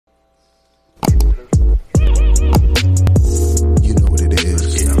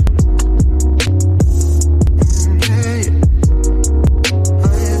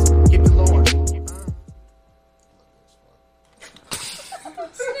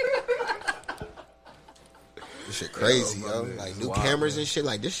shit crazy, yo. Like new cameras and shit.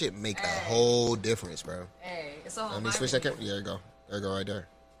 Like this shit make a whole difference, bro. Hey, it's a whole. Let me switch that camera. Yeah, there you go. There you go, right there.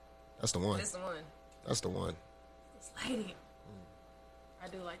 That's the one. It's the one. That's the one. It's lighting. I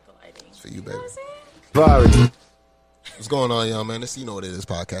do like the lighting. It's for you, baby. You know what I'm saying? What's going on, y'all, man? This, you know what it is,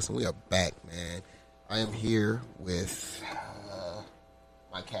 podcast, and we are back, man. I am here with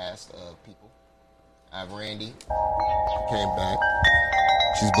my cast of people. I have Randy. She came back.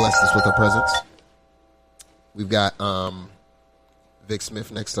 She's blessed us with her presence. We've got Vic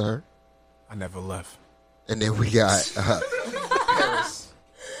Smith next to her. I never left. And then we got Paris.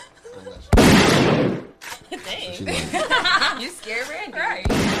 Dang. You scared Randy. Right.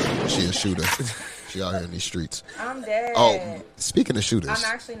 She a shooter. She out here in these streets. I'm dead. Oh, speaking of shooters. I'm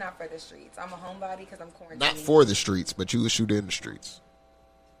actually not for the streets. I'm a homebody because I'm quarantined. Not for the streets, but you a shooter in the streets.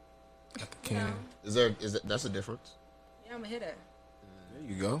 Got the cannon. That's a difference? Yeah, I'm a hitter. There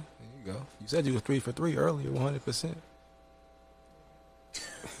you go. You said you were 3 for 3 earlier, 100%.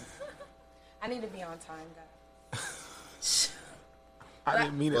 I need to be on time, guys. I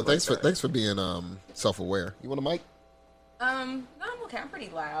didn't mean Well, it. thanks for being self-aware. You want a mic? No, I'm okay. I'm pretty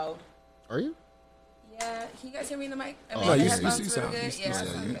loud. Are you? Yeah. Can you guys hear me in the mic? I Oh, mean, no, the you headphones sound- real good? you Yeah, sound-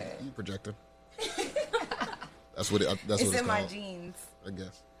 I sound good. You projector. That's what It's it's in my called, jeans. I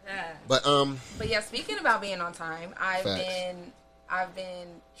guess. Yeah. But yeah, speaking about being on time, I've Facts. been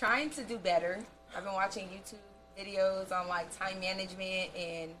trying to do better. I've been watching YouTube videos on like time management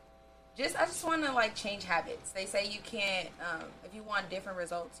and I just want to like change habits. They say you can't if you want different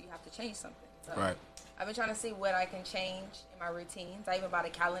results, you have to change something. So Right. I've been trying to see what I can change in my routines. I even bought a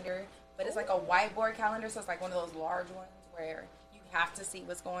calendar, but it's like a whiteboard calendar, so it's like one of those large ones where you have to see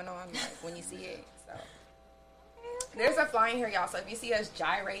what's going on like when you see it. So there's a fly in here, y'all. So if you see us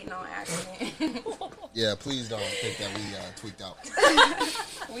gyrating on accident, yeah, please don't think that we tweaked out.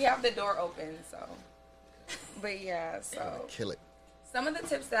 we have the door open. So, but yeah, so Kill it. some of the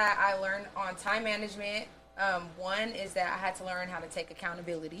tips that I learned on time management. One is that I had to learn how to take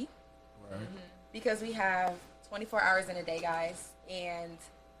accountability. Right. Because we have 24 hours in a day, guys, and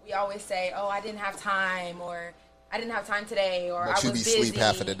we always say, "Oh, I didn't have time," or "I didn't have time today," or But "I you was be busy." sleep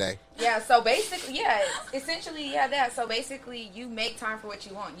half of the day. Yeah, so basically, that. So basically, you make time for what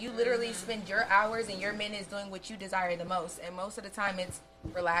you want. You literally spend your hours and your minutes doing what you desire the most, and most of the time, it's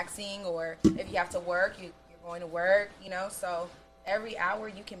relaxing, or if you have to work, you're going to work. So every hour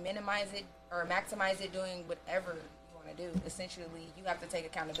you can minimize it or maximize it doing whatever you want to do. Essentially, you have to take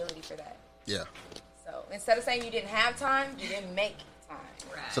accountability for that. Yeah. So instead of saying you didn't have time, you didn't make time.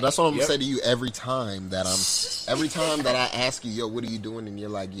 So that's what I'm gonna say to you every time that I ask you, yo, what are you doing? And you're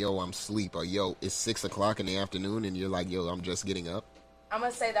like, yo, I'm asleep. Or yo, it's 6 o'clock in the afternoon, and you're like, yo, I'm just getting up. I'm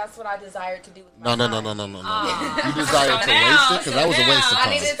gonna say that's what I desire to do with my No. time. You desire to waste it because that was a waste of I time.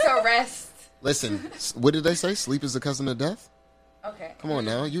 needed to rest. Listen, what did they say? Sleep is the cousin of death. Okay. Come on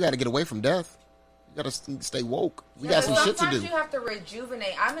now, you got to get away from death. You got to stay woke. We got some shit to Sometimes do. you have to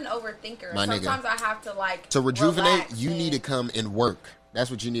rejuvenate. I'm an overthinker. My nigga. Sometimes I have to like To rejuvenate, relax you and- need to come and work. That's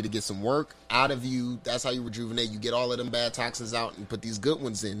what you need to get some work out of you. That's how you rejuvenate. You get all of them bad toxins out and put these good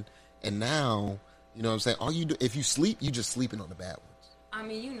ones in. And now, you know what I'm saying? All you do, if you sleep, you just sleeping on the bad ones. I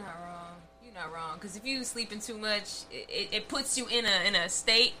mean, you're not wrong. Because if you sleeping too much, it puts you in a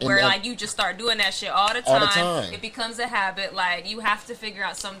state where like you just start doing that shit all the time. It becomes a habit. Like you have to figure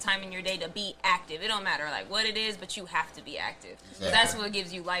out some time in your day to be active. It don't matter like what it is, but you have to be active. Exactly. That's what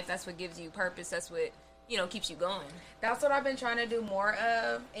gives you life. That's what gives you purpose. That's what keeps you going. That's what I've been trying to do more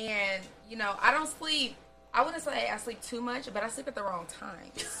of. And I don't sleep. I wouldn't say I sleep too much, but I sleep at the wrong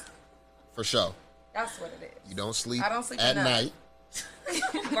times. For sure. That's what it is. You don't sleep, I don't sleep at enough. night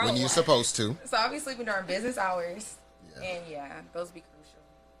when you're supposed to. So I'll be sleeping during business hours. Yeah. And those be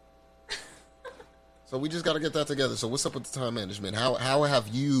crucial. So we just got to get that together. So what's up with the time management? How have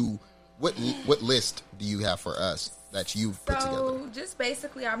you? What list do you have for us that you've put together? So just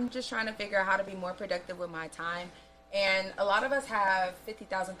basically, I'm just trying to figure out how to be more productive with my time. And a lot of us have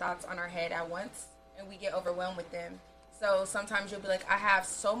 50,000 thoughts on our head at once, and we get overwhelmed with them. So sometimes you'll be like, I have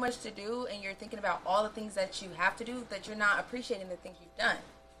so much to do, and you're thinking about all the things that you have to do that you're not appreciating the things you've done.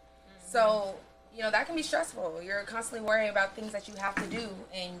 Mm-hmm. So, that can be stressful. You're constantly worrying about things that you have to do,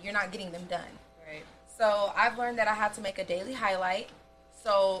 and you're not getting them done. Right. So I've learned that I have to make a daily highlight.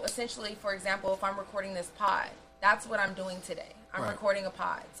 So essentially, for example, if I'm recording this pod, that's what I'm doing today. I'm recording a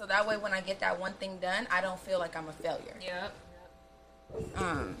pod. So that way when I get that one thing done, I don't feel like I'm a failure. Yep.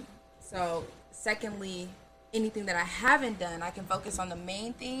 So secondly, anything that I haven't done, I can focus on the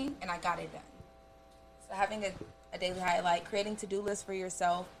main thing and I got it done. So having a daily highlight, creating to-do lists for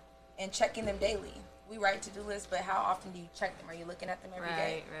yourself and checking them daily. we write to-do lists, but how often do you check them? Are you looking at them every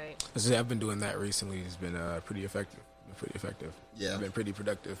day? Right. I've been doing that recently. It's been pretty effective. Yeah. I've been pretty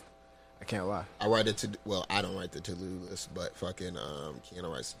productive. I can't lie. I write it I don't write the to-do list, but fucking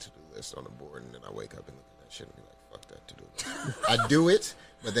Kiana writes the to-do list on the board, and then I wake up and look at that shit and be like, fuck that to-do list. I do it,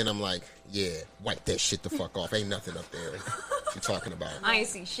 but then I'm like, yeah, wipe that shit the fuck off. Ain't nothing up there. What you talking about? I ain't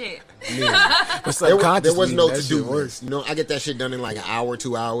see shit. There was no to-do list. You know, I get that shit done in like an hour,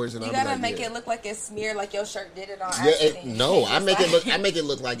 2 hours, and you gotta make it look like it's smeared, like your shirt did it on accident. I make it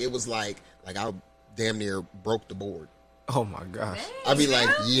look like it was like I damn near broke the board. Oh my gosh! I'd be like,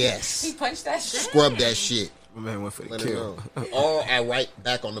 yes. He punched that shit. Scrub that shit. My man went for the kill. Or I write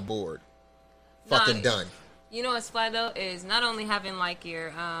back on the board. Fucking done. You know what's fly though is not only having like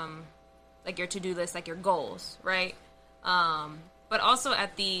your to-do list, like your goals, right? But also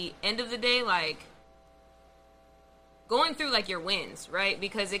at the end of the day, like going through like your wins, right?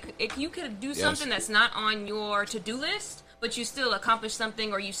 Because if you could do something that's not on your to-do list, but you still accomplished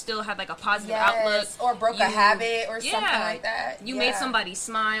something, or you still had like a positive outlook, or broke a habit, or something like that. You made somebody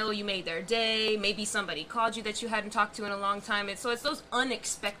smile, you made their day. Maybe somebody called you that you hadn't talked to in a long time. So it's those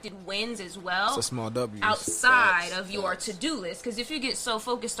unexpected wins as well. It's a small W outside of your to-do list. Because if you get so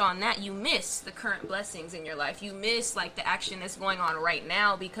focused on that, you miss the current blessings in your life. You miss like the action that's going on right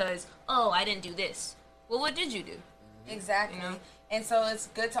now because I didn't do this. Well, what did you do? Exactly. You know? And so it's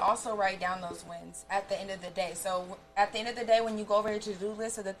good to also write down those wins at the end of the day. So at the end of the day, when you go over your to-do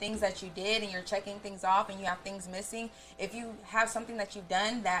list of the things that you did and you're checking things off and you have things missing, if you have something that you've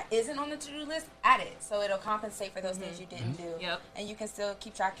done that isn't on the to-do list, add it. So it'll compensate for those things you didn't do. Yep. And you can still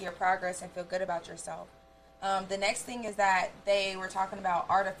keep track of your progress and feel good about yourself. The next thing is that they were talking about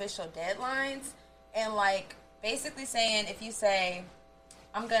artificial deadlines and like basically saying if you say,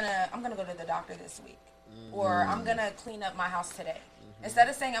 I'm gonna go to the doctor this week. Or I'm going to clean up my house today. Instead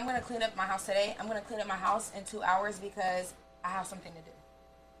of saying I'm going to clean up my house today, I'm going to clean up my house in 2 hours because I have something to do.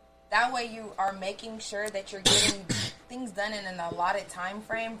 That way you are making sure that you're getting things done in an allotted time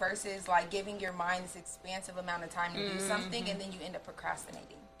frame versus like giving your mind this expansive amount of time to do something and then you end up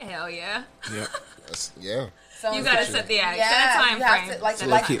procrastinating. Hell yeah. Yeah. Yeah. So you gotta set the set a time frame.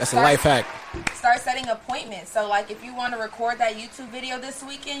 That's a life hack. Start setting appointments. So like if you want to record that YouTube video this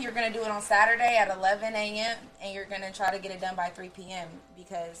weekend, you're gonna do it on Saturday at 11 a.m. and you're gonna try to get it done by 3 p.m.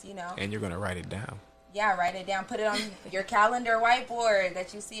 because And you're gonna write it down. Yeah, write it down. Put it on your calendar whiteboard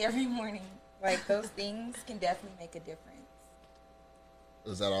that you see every morning. Like those things can definitely make a difference.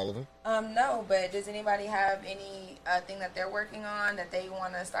 Is that all of them? No, but does anybody have any thing that they're working on that they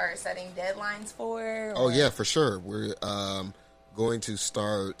want to start setting deadlines for? Or? Oh, yeah, for sure. We're going to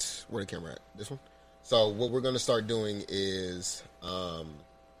start... Where the camera at? This one? So what we're going to start doing is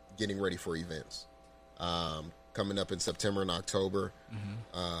getting ready for events. Coming up in September and October,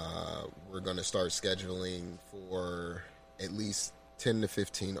 we're going to start scheduling for at least 10 to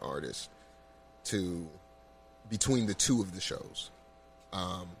 15 artists between the two of the shows.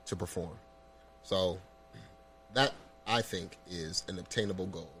 To perform. So that, I think, is an obtainable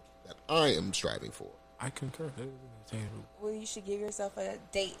goal that I am striving for. I concur. That is attainable. Well, you should give yourself a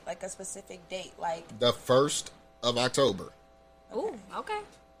date, like a specific date, like... The 1st of October. Ooh, okay.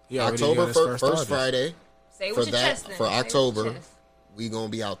 October 1st Friday. Say what your chest then. For October, we going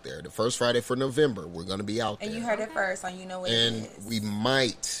to be out there. The first Friday for November, we're going to be out there. And you heard it first, so you know what and it is. we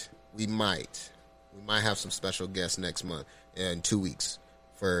might have some special guests next month, in 2 weeks.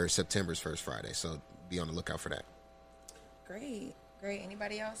 For September's first Friday, so be on the lookout for that. Great.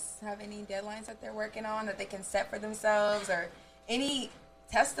 Anybody else have any deadlines that they're working on that they can set for themselves, or any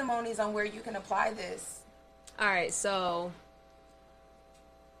testimonies on where you can apply this? All right, so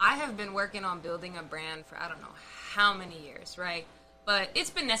I have been working on building a brand for I don't know how many years, right? But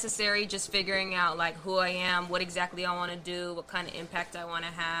it's been necessary just figuring out like who I am, what exactly I want to do, what kind of impact I want to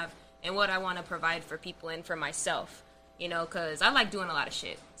have, and what I want to provide for people and for myself. Because I like doing a lot of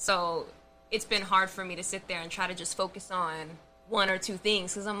shit. So it's been hard for me to sit there and try to just focus on one or two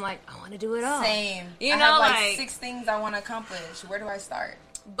things because I'm like, I want to do it all. Same. I have like 6 things I want to accomplish. Where do I start?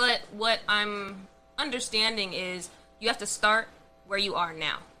 But what I'm understanding is you have to start where you are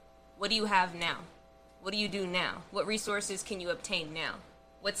now. What do you have now? What do you do now? What resources can you obtain now?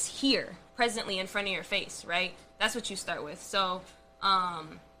 What's here, presently in front of your face, right? That's what you start with. So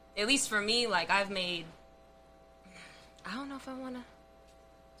at least for me, like I've made... I don't know if I want to...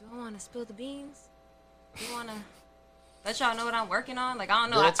 Do I want to spill the beans? Do you want to let y'all know what I'm working on? Like, I don't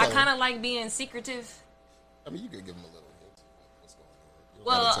know. I kind of like being secretive. I mean, you could give them a little hint of what's going on. You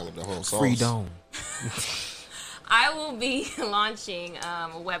don't tell them the whole sauce. Freedom. I will be launching a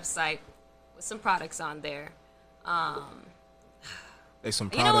website with some products on there. There's some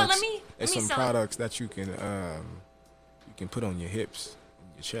You know what? products. Let me There's some sell it. products that you can put on your hips,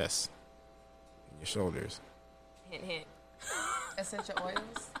 your chest, and your shoulders. Hint, hint. Essential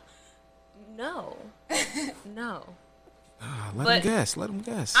oils. No. No. Let But- them guess. Let them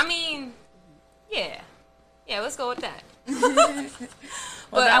guess. I mean, yeah. Yeah, let's go with that.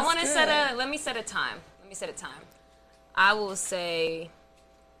 But I that's want to good. let me set a time. I will say,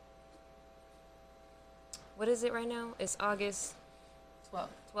 what is it right now? It's August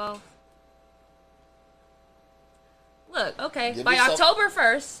 12th. Look, okay. Give By yourself- October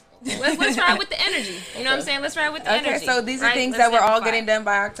 1st, let's ride with the energy. You know what I'm saying? Let's ride with the energy. Okay, so these are right? things Let's that we're all amplify. getting done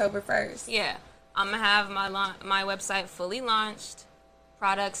by October 1st. Yeah. I'm going to have my website fully launched,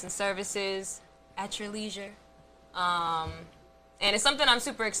 products and services at your leisure. And it's something I'm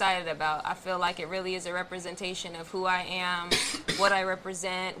super excited about. I feel like it really is a representation of who I am, what I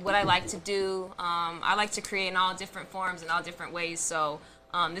represent, what I like to do. I like to create in all different forms and all different ways. So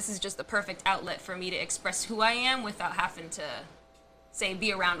this is just the perfect outlet for me to express who I am without having to, say,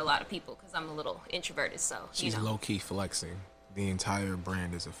 be around a lot of people because I'm a little introverted. So, She's you know. low key flexing. The entire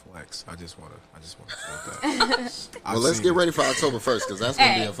brand is a flex. I just wanna say that. Well, let's get ready for October 1st because that's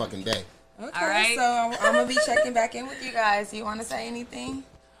gonna be a fucking day. Okay, All right. so I'm gonna be checking back in with you guys. You want to say anything?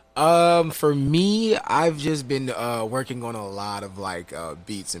 For me, I've just been working on a lot of like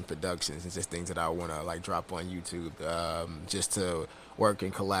beats and productions and just things that I want to like drop on YouTube, just to work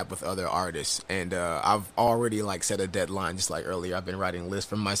and collab with other artists. And I've already like set a deadline, just like earlier. I've been writing lists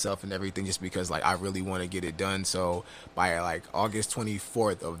for myself and everything, just because like I really want to get it done. So by like August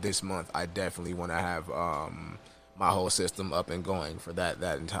 24th of this month, I definitely want to have my whole system up and going for that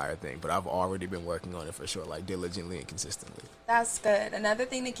entire thing. But I've already been working on it for sure, like diligently and consistently. That's good. Another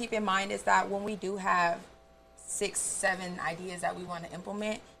thing to keep in mind is that when we do have 6-7 ideas that we want to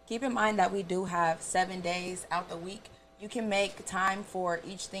implement, keep in mind that we do have 7 days out the week. You can make time for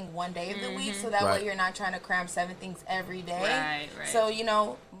each thing one day of the week, so that Right. way you're not trying to cram 7 things every day. Right.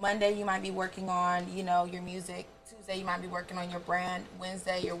 So, Monday you might be working on, your music. Tuesday you might be working on your brand.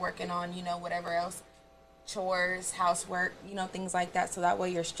 Wednesday you're working on, whatever else, chores, housework, things like that. So that way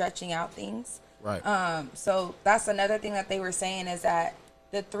you're stretching out things. Right. So that's another thing that they were saying is that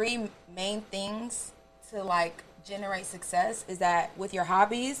the 3 main things to like generate success is that with your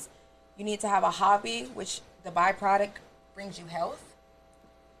hobbies, you need to have a hobby, which the byproduct brings you health,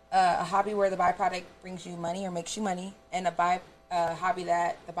 a hobby where the byproduct brings you money or makes you money, and a hobby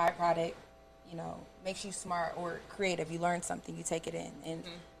that the byproduct, makes you smart or creative. You learn something, you take it in, and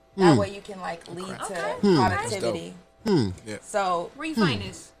that way you can like lead to productivity. Yeah. So Where you find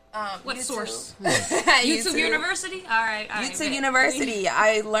this? What YouTube. source? YouTube YouTube University? All right. YouTube bet. University.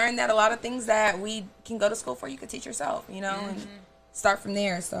 I learned that a lot of things that we can go to school for, you could teach yourself, and start from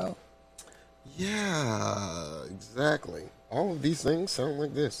there. So Yeah, exactly. All of these things sound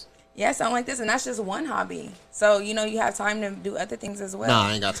like this. yeah, something like this, and that's just one hobby. So you have time to do other things as well. Nah,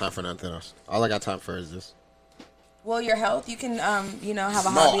 I ain't got time for nothing else. All I got time for is this. Well, your health, you can have a No,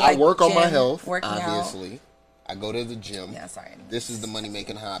 hobby. I like work on my gym, health, working obviously. I go to the gym. Yeah, sorry. This is the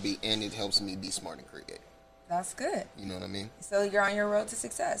money-making hobby, and it helps me be smart and creative. That's good. You know what I mean? So you're on your road to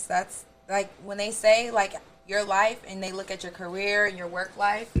success. That's like when they say like your life, and they look at your career and your work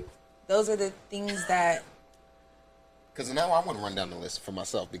life. Those are the things that. Because now I want to run down the list for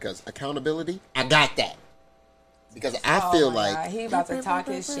myself, because accountability, I got that. Because I feel my like God, he about to talk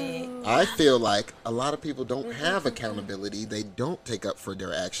his shit. I feel like a lot of people don't have accountability. They don't take up for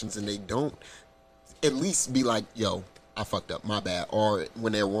their actions, and they don't at least be like, yo, I fucked up, my bad. Or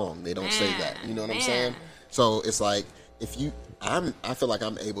when they're wrong, they don't say that. You know what I'm saying? So it's like, I feel like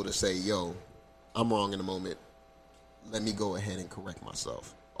I'm able to say, yo, I'm wrong in the moment. Let me go ahead and correct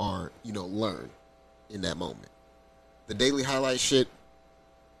myself, or, learn in that moment. The daily highlight shit,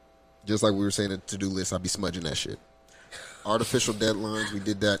 just like we were saying, the to-do list, I'll be smudging that shit. Artificial deadlines, we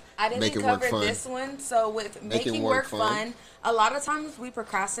did that. I didn't Make it work cover fun. this one. So with making work work fun. fun, a lot of times we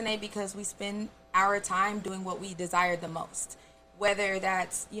procrastinate because we spend our time doing what we desire the most. Whether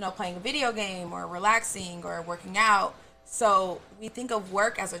that's, playing a video game or relaxing or working out. So we think of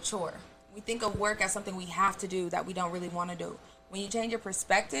work as a chore. We think of work as something we have to do that we don't really want to do. When you change your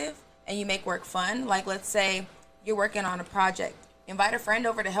perspective and you make work fun, like let's say you're working on a project, invite a friend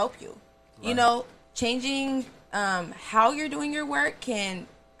over to help you. Right. Changing how you're doing your work can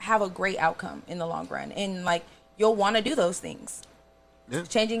have a great outcome in the long run, and like you'll want to do those things. Yeah.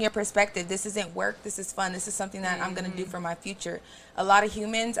 Changing your perspective. This isn't work. This is fun. This is something that I'm going to do for my future. A lot of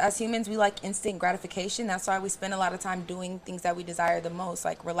as humans, we like instant gratification. That's why we spend a lot of time doing things that we desire the most,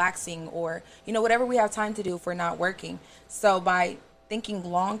 like relaxing or, whatever we have time to do if we're not working. So by thinking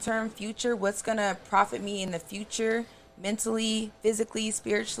long-term future, what's going to profit me in the future mentally, physically,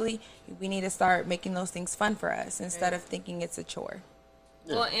 spiritually, we need to start making those things fun for us instead of thinking it's a chore.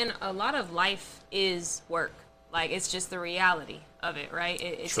 Yeah. Well, and a lot of life is work. Like, it's just the reality of it, right?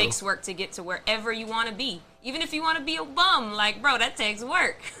 It takes work to get to wherever you want to be. Even if you want to be a bum, like, bro, that takes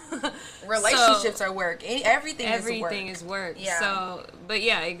work. Relationships are work. Everything is work. Yeah. So, but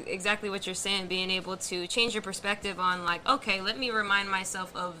yeah, exactly what you're saying, being able to change your perspective on, like, okay, let me remind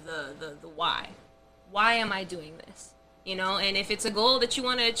myself of the why. Why am I doing this? You know, and if it's a goal that you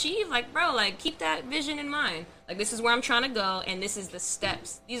want to achieve, like, bro, like, keep that vision in mind. Like, this is where I'm trying to go, and this is the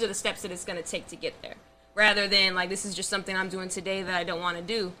steps. These are the steps that it's going to take to get there. Rather than, like, this is just something I'm doing today that I don't want to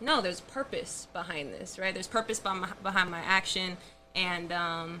do. No, there's purpose behind this, right? There's purpose behind my action. And,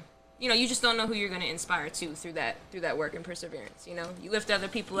 you know, you just don't know who you're going to inspire to through that work and perseverance, you know? You lift other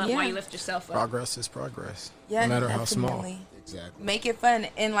people up while you lift yourself up. Progress is progress. Yeah, no matter definitely. how small. Exactly. Make it fun.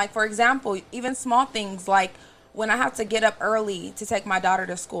 And, like, for example, even small things like when I have to get up early to take my daughter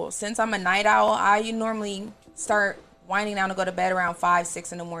to school. Since I'm a night owl, I normally start winding down to go to bed around 5,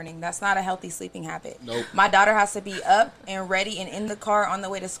 6 in the morning. That's not a healthy sleeping habit. Nope. My daughter has to be up and ready and in the car on the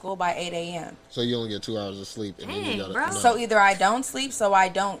way to school by 8 a.m. So you only get 2 hours of sleep. And then you gotta, So either I don't sleep so I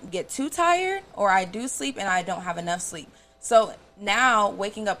don't get too tired, or I do sleep and I don't have enough sleep. So now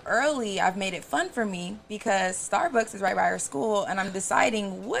waking up early, I've made it fun for me because Starbucks is right by our school, and I'm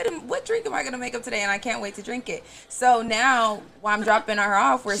deciding what drink am I going to make up today, and I can't wait to drink it. So now while I'm dropping her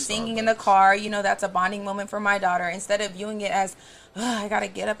off, we're singing in the car. You know, that's a bonding moment for my daughter. Instead of viewing it as, I got to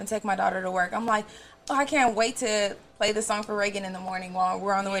get up and take my daughter to work, I'm like, I can't wait to play the song for Reagan in the morning while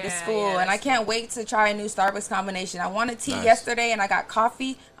we're on the way to school. And I can't wait to try a new Starbucks combination. I wanted tea yesterday and I got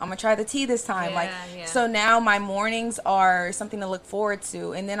coffee. I'm going to try the tea this time. So now my mornings are something to look forward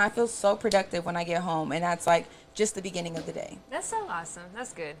to. And then I feel so productive when I get home. And that's like just the beginning of the day. That's so awesome.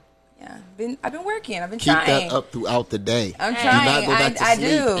 That's good. Yeah. I've been working. I've been Keep trying. that up throughout the day. I'm trying. Do not go back to I sleep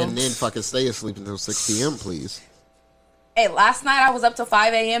do. and then fucking stay asleep until 6 p.m., please. Hey, last night I was up till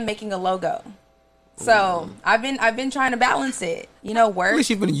 5 a.m. making a logo. So I've been trying to balance it, you know, work. At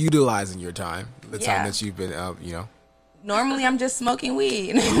least you've been utilizing your time, the time that you've been, you know. Normally I'm just smoking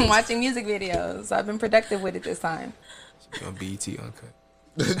weed and watching music videos. So I've been productive with it this time. She's on BET Uncut.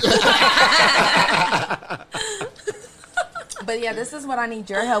 But yeah, this is what I need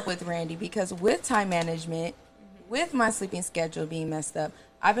your help with, Randy, because with time management, with my sleeping schedule being messed up,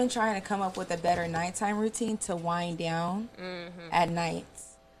 I've been trying to come up with a better nighttime routine to wind down at nights.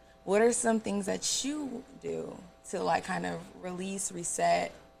 What are some things that you do to like kind of release,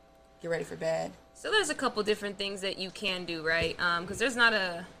 reset, get ready for bed? So there's a couple different things that you can do, right? Because there's not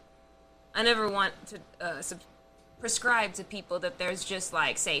I never want to prescribe to people that there's just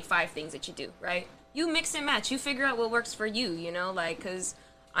like, say, 5 things that you do, right? You mix and match. You figure out what works for you, you know, like, because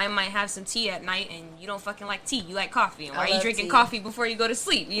I might have some tea at night and you don't fucking like tea. You like coffee. And why are you drinking coffee before you go to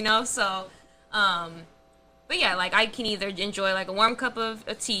sleep, you know? So, but yeah, like I can either enjoy like a warm cup of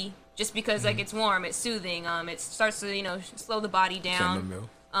tea just because like it's warm, it's soothing. It starts to, you know, slow the body down.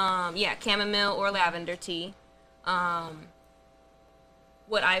 Chamomile. Chamomile or lavender tea.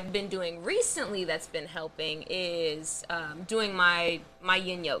 What I've been doing recently that's been helping is doing my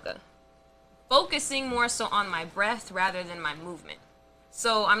yin yoga. Focusing more so on my breath rather than my movement.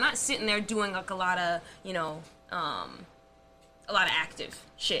 So I'm not sitting there doing like a lot of, you know, a lot of active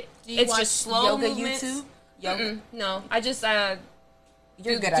shit. It's just slow yoga movements. YouTube? Yoga? No, I just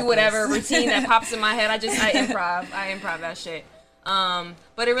You're good do whatever routine that pops in my head. I improv that shit.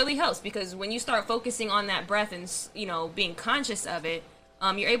 But it really helps because when you start focusing on that breath and, you know, being conscious of it,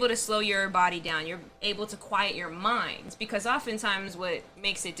 you're able to slow your body down. You're able to quiet your mind because oftentimes what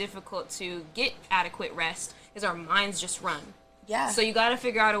makes it difficult to get adequate rest is our minds just run. Yeah. So you got to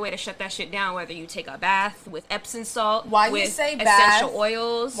figure out a way to shut that shit down, whether you take a bath with Epsom salt, While with you say essential bath,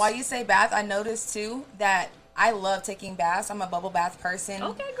 oils. While you say bath, I noticed too that I love taking baths. I'm a bubble bath person.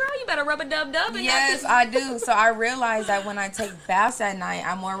 Okay, girl, you better rub a dub-dub. Yes, I do. So I realized that when I take baths at night,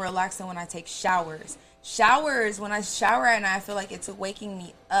 I'm more relaxed than when I take showers. When I shower at night, I feel like it's waking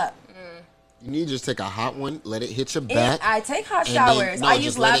me up. You need to just take a hot one, let it hit your back. I take hot showers. I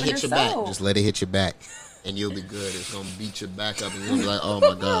use lavender soap. Just let it hit your back. And you'll be good. It's going to beat your back up and you'll be like, oh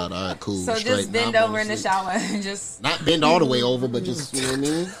my God, all right, cool. So straight. just bend over in the shower and just... Not bend all the way over, but just, you know what I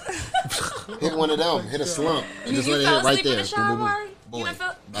mean? Hit one of them. Hit a slump. And just let it hit right there. Boy,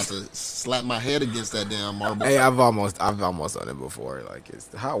 about to slap my head against that damn marble. Hey, I've almost done it before. Like,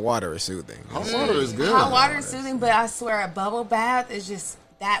 it's hot water is soothing. Hot water is good. Hot water is soothing, but I swear a bubble bath is just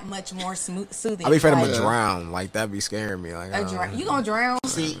that much more soothing. I be afraid I'm gonna drown. Like, that'd be scaring me. Like, you gonna drown?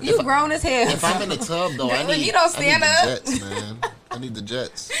 See, you grown as hell. If I'm in a tub though, I need you don't stand the up. jets, man. I need the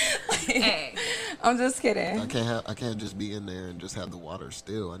jets. Hey, I'm just kidding. I can't just be in there and just have the water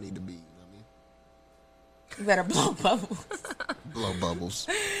still. I need to be, you know what I mean? You better blow bubbles. Blow bubbles.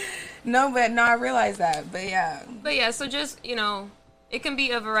 No, I realize that. But yeah, so just, it can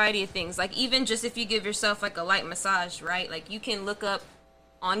be a variety of things. Like, even just if you give yourself, like, a light massage, right? Like, you can look up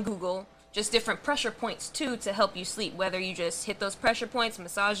on Google just different pressure points, too, to help you sleep. Whether you just hit those pressure points,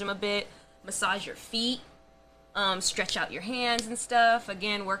 massage them a bit, massage your feet, stretch out your hands and stuff.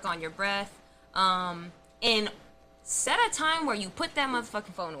 Again, work on your breath. And set a time where you put that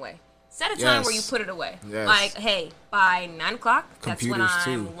motherfucking phone away. Set a time where you put it away. Yes. Like, hey, by 9 o'clock, that's when Computers,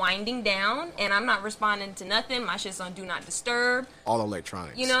 I'm too. winding down, and I'm not responding to nothing. My shit's on Do Not Disturb. All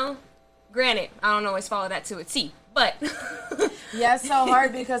electronics. Granted, I don't always follow that to a T, but... Yeah, it's so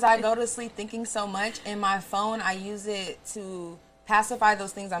hard because I go to sleep thinking so much, and my phone, I use it to pacify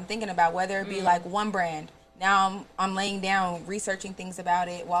those things I'm thinking about, whether it be like one brand. Now I'm laying down, researching things about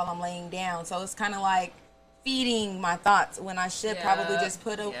it while I'm laying down. So it's kind of like feeding my thoughts when I should probably just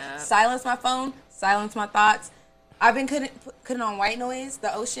silence my phone, silence my thoughts. I've been putting on white noise,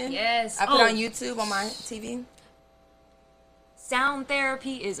 the ocean. Yes. I put on YouTube on my TV. Sound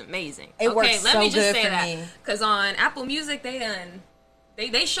therapy is amazing. It works so good for me. Because on Apple Music,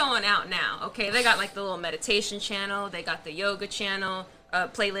 they showing out now. Okay, they got like the little meditation channel. They got the yoga channel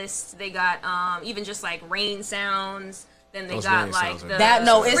playlists. They got even just like rain sounds. Then they got like the that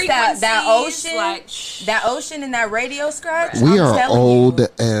ocean, like, that ocean and that radio scratch. We are old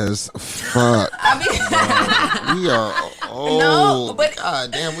as fuck. We are old. No, but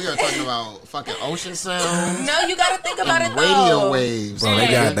God damn, we are talking about fucking ocean sounds. No, you got to think about it though. Radio waves. Bro,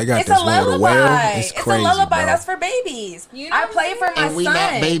 they got it's this a lullaby. It's crazy, a lullaby. bro. That's for babies. I play it for my and we son.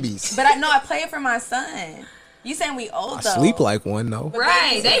 not babies. But I play it for my son. You saying we old though? I sleep like one though.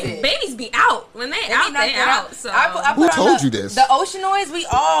 Right, babies be out when they out. So I who told you this? The ocean noise. We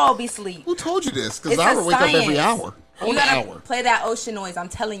all be sleep. Who told you this? Because I would wake up every hour. You gotta play that ocean noise. I'm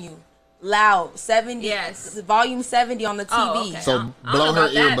telling you, loud 70. Yes, volume 70 on the TV. Oh, okay. So blow her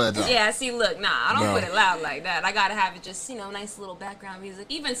earbuds out. Yeah, see, look, I don't put it loud like that. I gotta have it just nice little background music,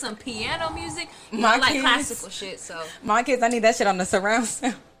 even some piano music. I like classical shit. So my kids, I need that shit on the surround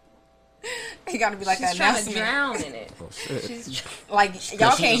sound. You gotta be like an announcement. Drown in it. Oh, shit. Like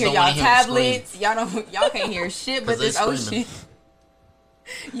y'all can't hear y'all tablets. Y'all can't hear shit but this ocean.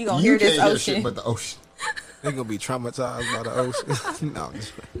 You gonna hear this ocean? Shit but the ocean. They gonna be traumatized by the ocean.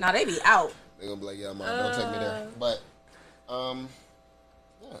 No, they be out. They gonna be like, yeah, mom, don't take me there. But, yeah,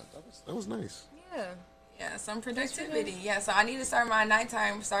 that was nice. Yeah, some productivity. Yeah, so I need to start my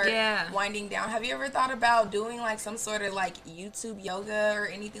nighttime, winding down. Have you ever thought about doing like some sort of like YouTube yoga or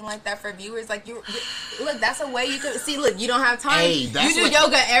anything like that for viewers? Like look, that's a way you could see. Look, you don't have time. Hey, you do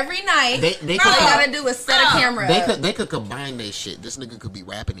yoga every night. They all you gotta do is set a camera. They could combine their shit. This nigga could be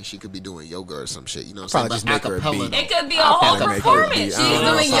rapping and she could be doing yoga or some shit. You know what I'm saying? Just make her a beat. It could be a whole performance. She's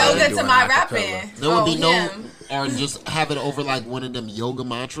doing yoga to my rapping. There would be or just have it over like one of them yoga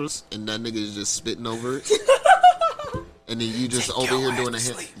mantras, and that nigga is just spitting over it. And then you just over here doing a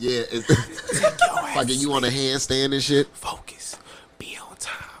hand. Yeah, fucking you on a handstand and shit. Focus. Be on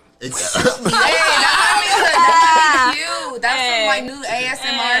time. Exactly. That's cute. That's some like new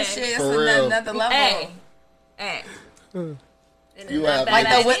ASMR shit. That's another level. Hey. You have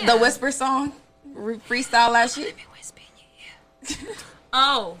like the whisper song, freestyle that shit.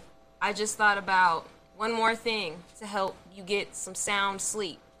 Oh, I just thought about one more thing to help you get some sound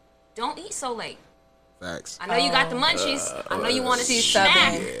sleep. Don't eat so late. Facts. I know you got the munchies. I know you want to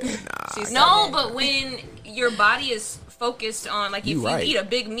snack. But when your body is focused on, like, if you eat a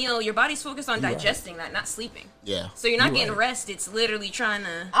big meal, your body's focused on digesting that, not sleeping. Yeah. So you're not getting rest. It's literally trying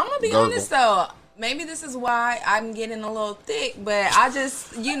to. I'm gonna be honest though. Maybe this is why I'm getting a little thick, but I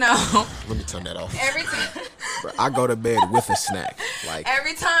just, Let me turn that off. Every time I go to bed with a snack. Like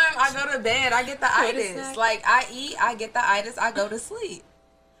every time I go to bed, I get the itis. Like I eat, I get the itis. I go to sleep.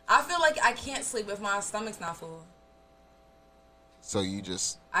 I feel like I can't sleep if my stomach's not full. So you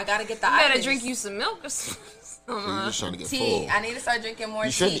just... I gotta get the itis. You gotta itis. drink you some milk or something. So you're just trying to get tea. full. I need to start drinking more tea.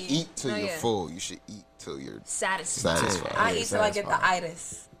 You shouldn't eat till you're full. You should eat till you're satisfied. I eat till I get the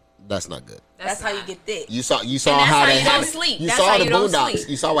itis. That's not good. That's how you get thick. You saw how you don't sleep. You saw the Boondocks.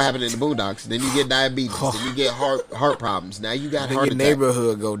 You saw what happened in the Boondocks. Then you get diabetes. Then you get heart problems. Now you got heart attack. Your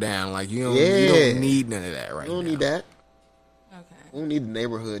neighborhood go down. Like you don't need none of that right now. You don't need that. Okay. We don't need the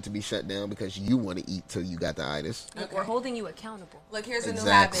neighborhood to be shut down because you want to eat till you got the itis. Look, we're holding you accountable. Look, here's a new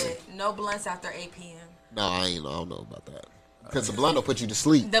habit. No blunts after 8 p.m. No, I don't know about that. Because the blunt will put you to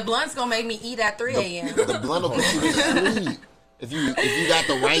sleep. The blunt's gonna make me eat at 3 a.m. The blunt will put you to sleep. If you got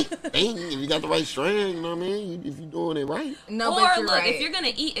the right thing, if you got the right strand, you know what I mean? If you're doing it right. No, or but you're look, right. if you're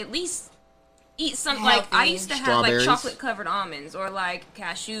gonna eat, at least eat some healthy. I used to have like Strawberries. chocolate covered almonds or like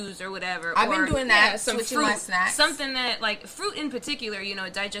cashews or whatever. I've been doing that, some switching fruit, my snacks. something that like fruit in particular,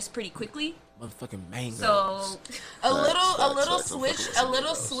 it digests pretty quickly. Motherfucking mango. So a little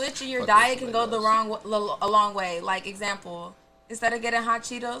facts. switch in your Fucking diet can go the mangoes. a long way. Like example, instead of getting hot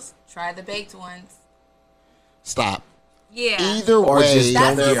Cheetos, try the baked ones. Stop. yeah. Either Or way, just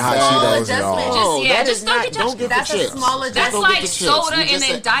don't That's get a hot small Cheetos at adjustment. all. Just- yeah, that just is don't not- get your don't get That's the a chips. small Just adjustment. don't That's get like the chips. soda We and just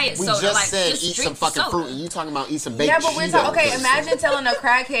then said- diet we soda. just Like, said just eat drink some fucking soda. fruit, and you talking about eat some baked Yeah, but we're Cheetos. talking. Okay, imagine telling a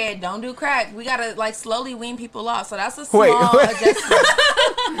crackhead, "Don't do crack." We gotta like slowly wean people off. So that's a small Wait. adjustment.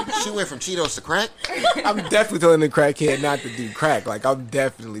 She went from Cheetos to crack. I'm definitely telling the crackhead not to do crack. Like, I'm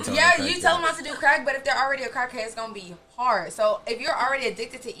definitely telling Yeah, the you crackhead. tell them not to do crack, but if they're already a crackhead, it's gonna be hard. So if you're already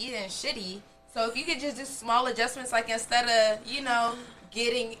addicted to eating shitty, so if you could just do small adjustments, like instead of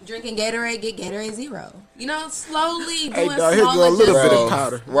drinking Gatorade, get Gatorade Zero. Slowly Hey, doing dog, here small go a little bit adjustments. of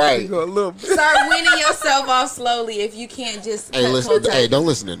powder. Right. Here go a little bit. Start weaning yourself off slowly if you can't just. Hey, cut listen. cold Hey, turkey. don't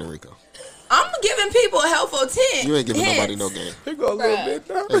listen to Enrico. I'm giving people helpful tips. You ain't giving nobody no game. Here go a little Bruh. bit,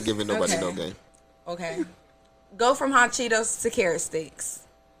 dog. Ain't giving nobody Okay. no game. Okay, go from hot Cheetos to carrot sticks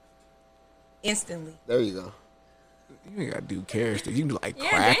instantly. There you go. You ain't gotta do carrot sticks. You can do like Yeah,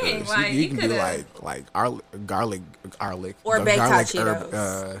 crackers. dang, like, you you can do coulda- like garlic Or the baked hot garlic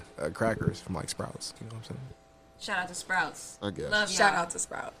Cheetos. crackers from like Sprouts. You know what I'm saying? Shout out to Sprouts. I guess. Love y'all. Shout out to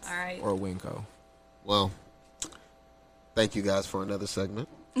Sprouts. All right. Or Winco. Well, thank you guys for another segment.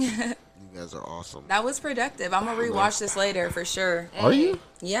 You guys are awesome. That was productive. I'm gonna rewatch this later for sure. Are you?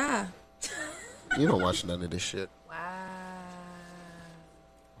 Yeah. You don't watch none of this shit. Wow.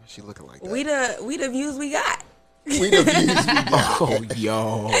 Why is she looking like that? We the views we got. We the views we got. Oh,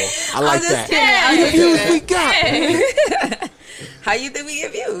 yo, I like just that. kidding. I'm just We got. How you think we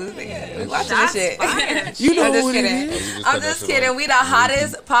get views? We watching Shots this shit. fired. You know I'm just what it kidding. is. You just I'm put that just shit kidding. on. We the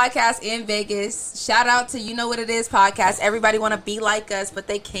hottest podcast in Vegas. Shout out to You Know What It Is podcast. Everybody want to be like us, but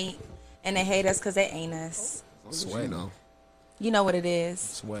they can't, and they hate us because they ain't us. You know. You know what it is.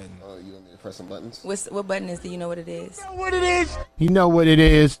 Sweating. Oh, you want me to press some buttons? What button is the You Know What It Is? You know what it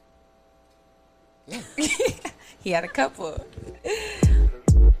is. He had a couple.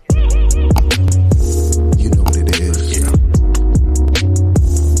 You know what it is.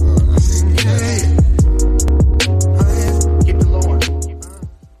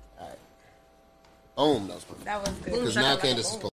 Boom, that was perfect. That was good. Because now Candace is